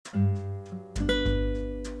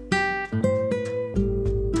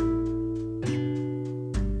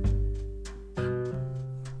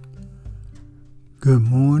Good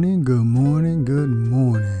morning, good morning, good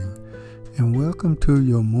morning, and welcome to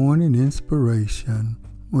your morning inspiration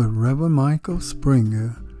with Reverend Michael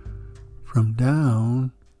Springer from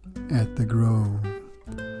down at the Grove.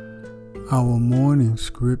 Our morning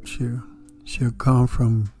scripture shall come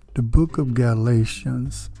from the book of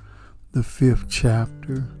Galatians, the 5th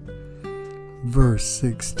chapter, verse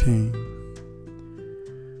 16.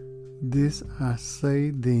 This I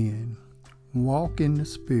say then, walk in the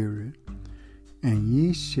Spirit, and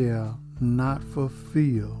ye shall not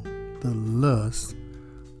fulfill the lust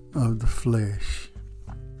of the flesh.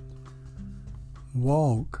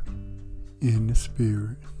 Walk in the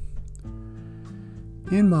Spirit.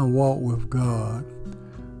 In my walk with God,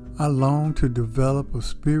 I long to develop a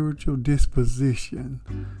spiritual disposition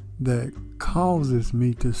that causes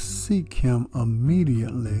me to seek Him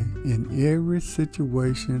immediately in every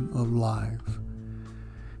situation of life.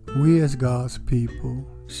 We as God's people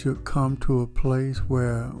should come to a place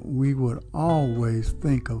where we would always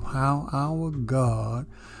think of how our God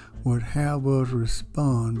would have us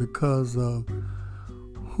respond because of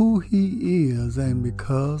who He is and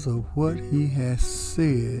because of what He has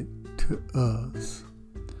said to us.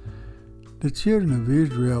 The children of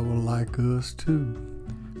Israel were like us too.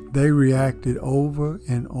 They reacted over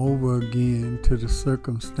and over again to the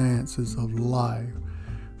circumstances of life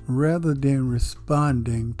rather than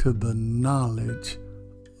responding to the knowledge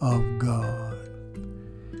of God.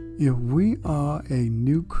 If we are a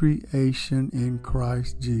new creation in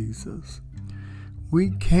Christ Jesus, we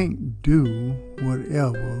can't do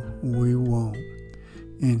whatever we want.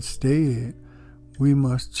 Instead, we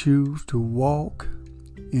must choose to walk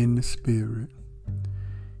in the Spirit.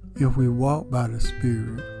 If we walk by the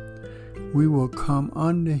Spirit, we will come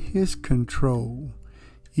under His control,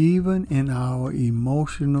 even in our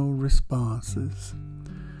emotional responses.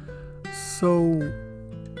 So,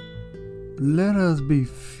 let us be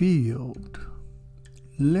filled.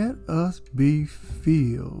 Let us be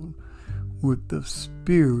filled with the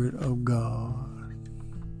Spirit of God.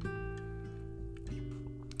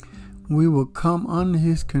 We will come under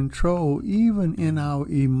His control even in our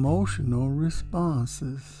emotional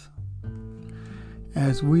responses.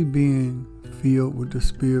 As we being filled with the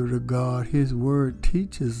Spirit of God, His Word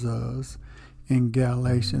teaches us in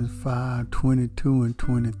Galatians 5:22 and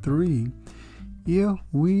 23, if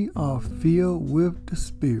we are filled with the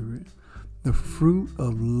Spirit, the fruit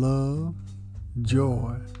of love,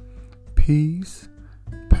 joy, peace,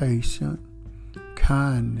 patience,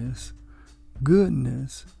 kindness,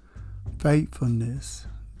 goodness, faithfulness,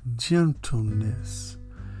 gentleness,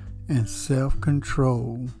 and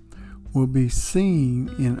self-control will be seen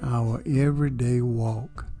in our everyday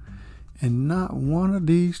walk, and not one of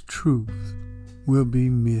these truths will be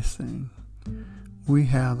missing. We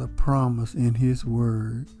have the promise in His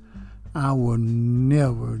Word, I will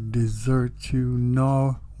never desert you,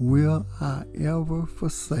 nor will I ever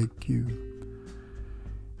forsake you,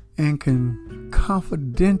 and can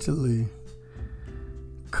confidently,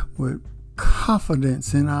 with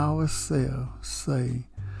confidence in ourselves, say,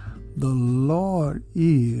 the Lord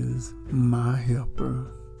is my helper.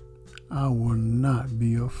 I will not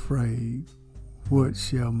be afraid. What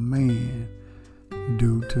shall man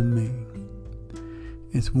do to me?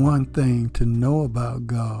 It's one thing to know about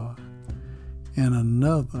God and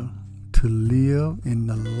another to live in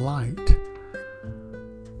the light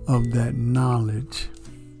of that knowledge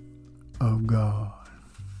of God.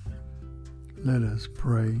 Let us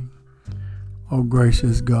pray. Oh,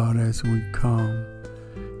 gracious God, as we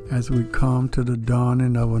come to the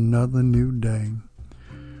dawning of another new day,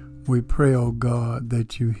 we pray, oh God,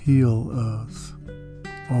 that you heal us,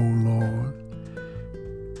 oh Lord,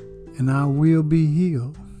 and I will be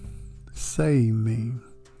healed. Save me,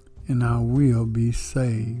 and I will be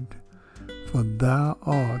saved, for thou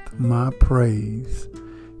art my praise,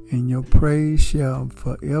 and your praise shall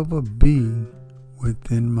forever be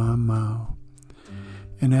within my mouth.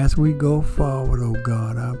 And as we go forward, oh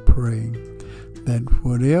God, I pray that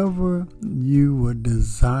whatever you would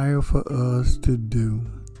desire for us to do,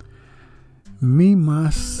 me,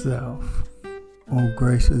 myself, oh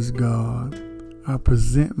gracious God, I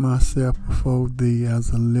present myself before thee as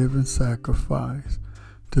a living sacrifice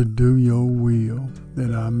to do your will,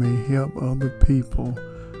 that I may help other people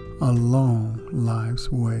along life's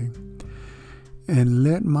way. And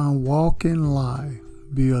let my walk in life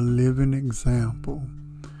be a living example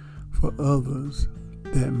for others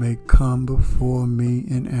that may come before me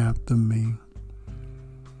and after me.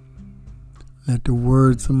 Let the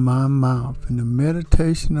words of my mouth and the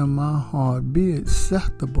meditation of my heart be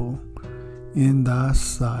acceptable in thy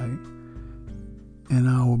sight, and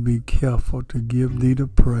I will be careful to give thee the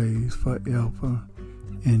praise forever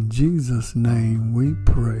In Jesus' name we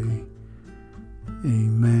pray.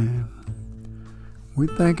 Amen. We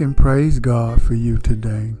thank and praise God for you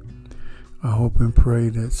today. I hope and pray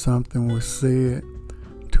that something was said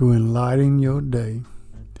to enlighten your day.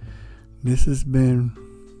 This has been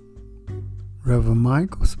Reverend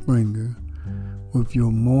Michael Springer with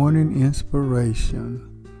your morning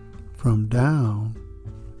inspiration from down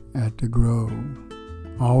at the Grove.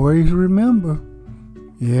 Always remember,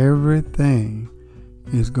 everything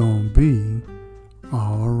is going to be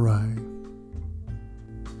all right.